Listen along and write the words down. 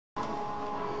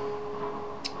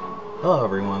Hello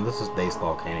everyone, this is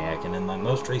Baseball Caniac, and in my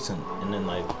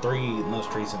three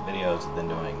most recent videos I've been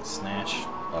doing Snatch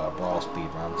Brawl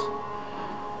speedruns,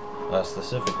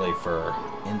 specifically for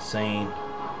Insane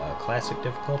Classic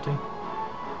difficulty,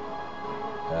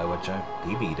 which I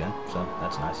PB'd in, so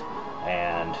that's nice,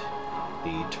 and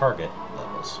the target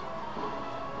levels.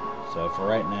 So for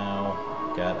right now,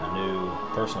 got a new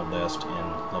personal best in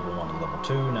level 1 and level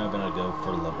 2, now I'm going to go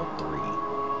for level 3.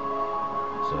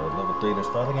 So level 3, there's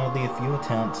probably going to be a few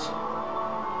attempts,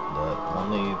 but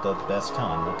only the best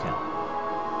time will count.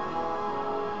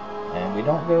 And we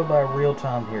don't go by real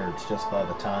time here, it's just by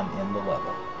the time in the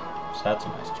level. So that's a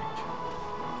nice change.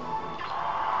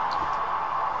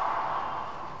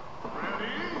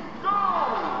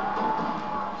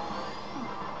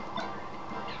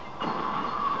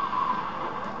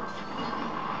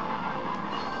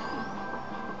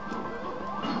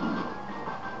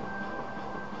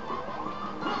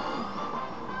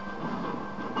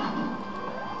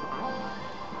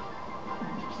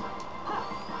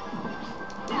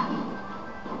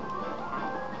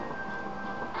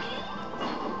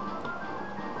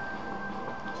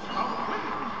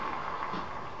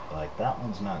 That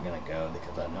one's not going to go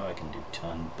because I know I can do a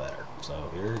ton better. So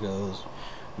here goes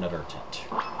another attempt.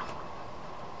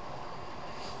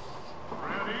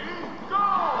 Ready, go!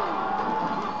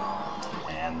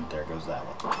 And there goes that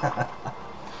one.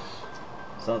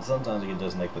 So sometimes you can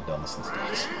just make the dumbest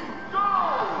mistakes.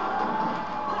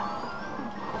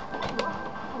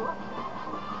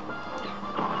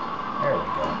 There we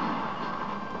go.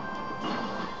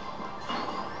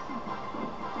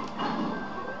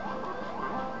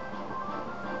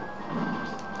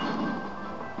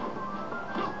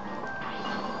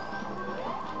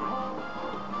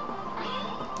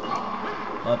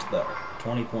 Much better.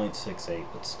 20.68,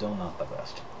 but still not the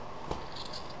best.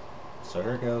 So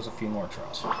here goes a few more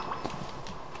tries.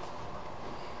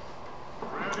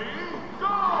 Ready, go!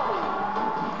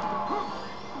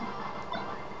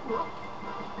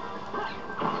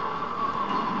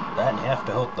 That and you have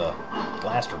to hope the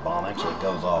blaster bomb actually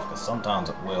goes off, because sometimes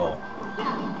it will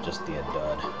just be a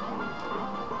dud.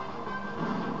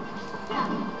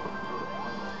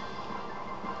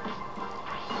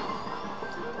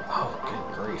 Oh, good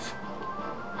grief.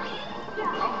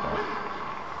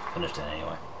 Finished it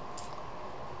anyway.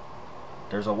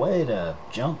 There's a way to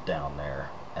jump down there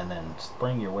and then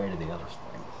spring your way to the other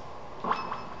spring.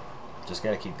 Just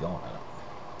gotta keep going at it.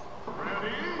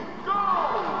 Ready, go!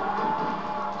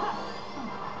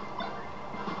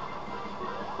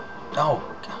 Oh,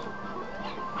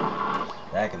 God.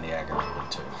 That can be aggravating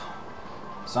too.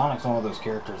 Sonic's one of those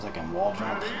characters that can wall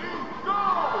jump.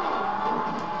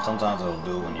 Sometimes it'll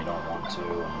do when you don't want to,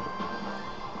 and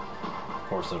of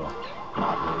course it'll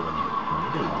not do when you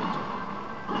do want to.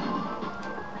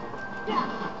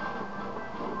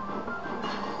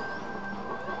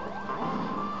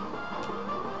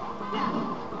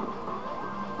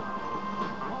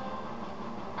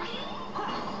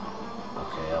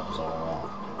 Okay, that was all wrong.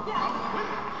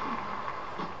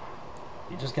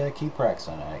 You just gotta keep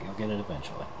practicing at it. You'll get it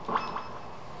eventually.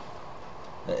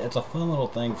 It's a fun little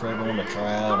thing for everyone to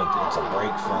try out. It's a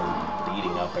break from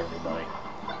beating up everybody.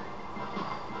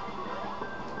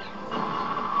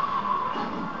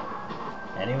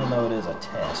 And even though it is a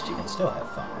test, you can still have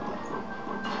fun with it.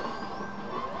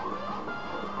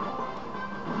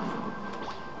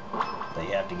 But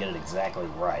you have to get it exactly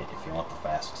right if you want the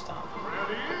fastest time.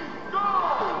 Ready, go!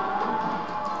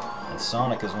 And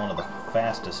Sonic is one of the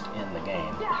fastest in the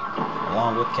game,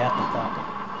 along with Captain Falcon.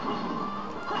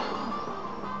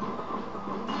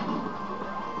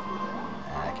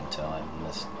 I can tell I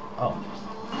missed. Oh.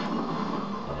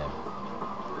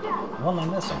 Yeah. What am I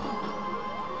missing?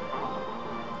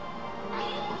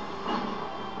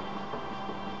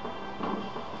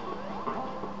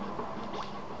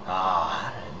 Ah,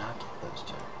 how did it not get those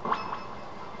two?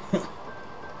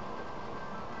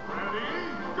 Ready,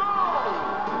 go!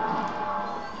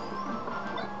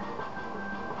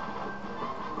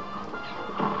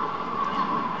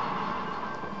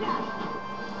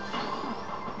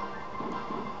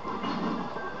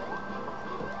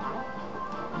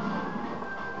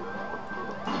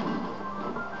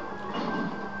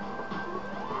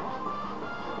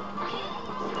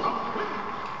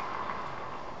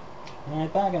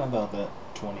 Alright, back in about that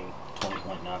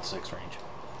 20.96 range.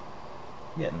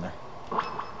 Getting there.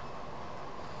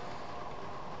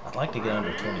 I'd like to get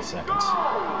under 20 seconds.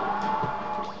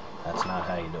 That's not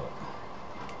how you do it.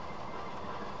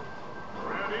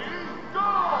 Ready, go!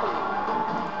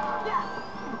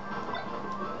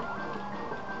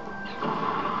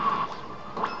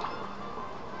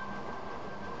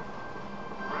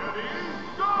 Ready,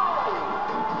 go!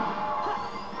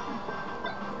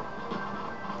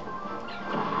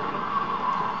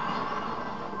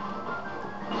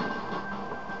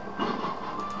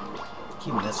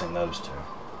 missing those two.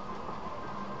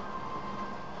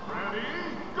 Ready,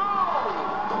 go!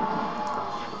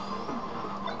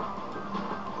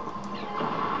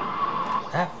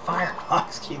 That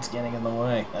firebox keeps getting in the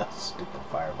way. That stupid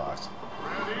firebox.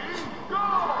 Ready, go!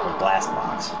 Or blast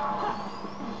box.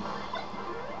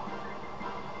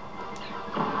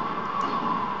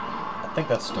 I think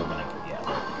that's still gonna go. Yeah,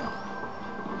 there we go.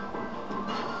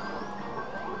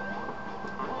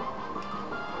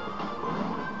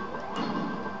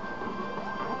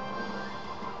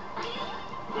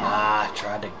 Ah, I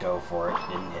tried to go for it,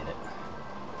 didn't hit it.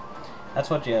 That's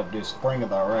what you have to do, spring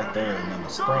about right there, and then the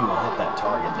spring will hit that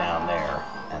target down there,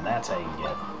 and that's how you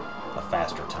get a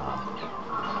faster time.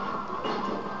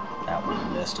 That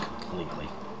one missed completely.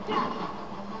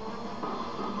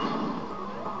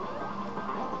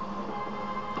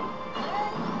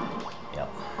 Yep,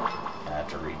 I have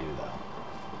to redo that.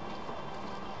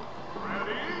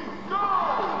 Ready, go!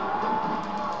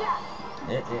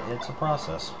 It's a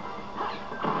process.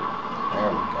 There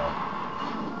we go.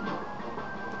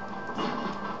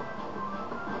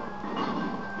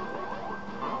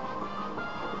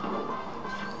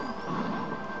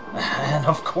 And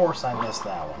of course I missed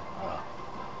that one.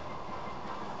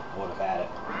 Would have had it.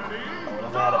 I would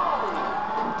have had it.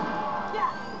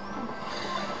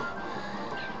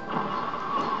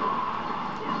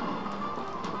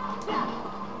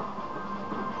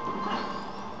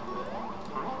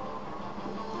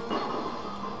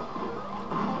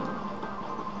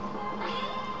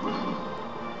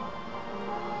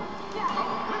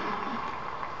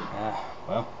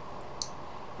 Well,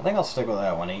 I think I'll stick with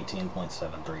that one,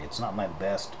 18.73. It's not my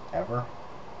best ever,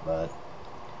 but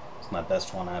it's my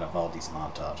best one out of all these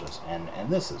montages. And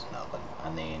this is nothing. I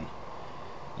mean,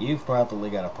 you've probably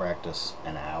got to practice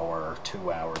an hour,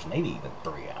 2 hours, maybe even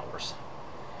 3 hours.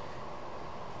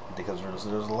 Because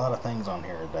there's a lot of things on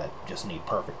here that just need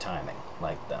perfect timing.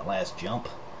 Like that last jump,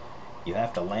 you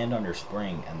have to land on your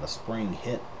spring, and the spring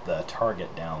hit the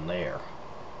target down there.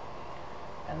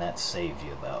 And that saved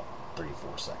you about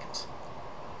 3-4 seconds.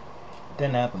 It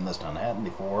didn't happen this time. It happened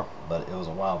before, but it was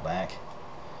a while back.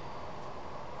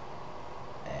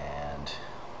 And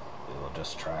we will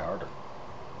just try harder.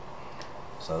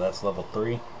 So that's level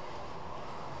 3.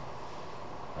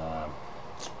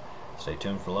 Stay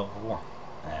tuned for level 4,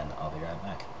 and I'll be right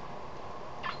back.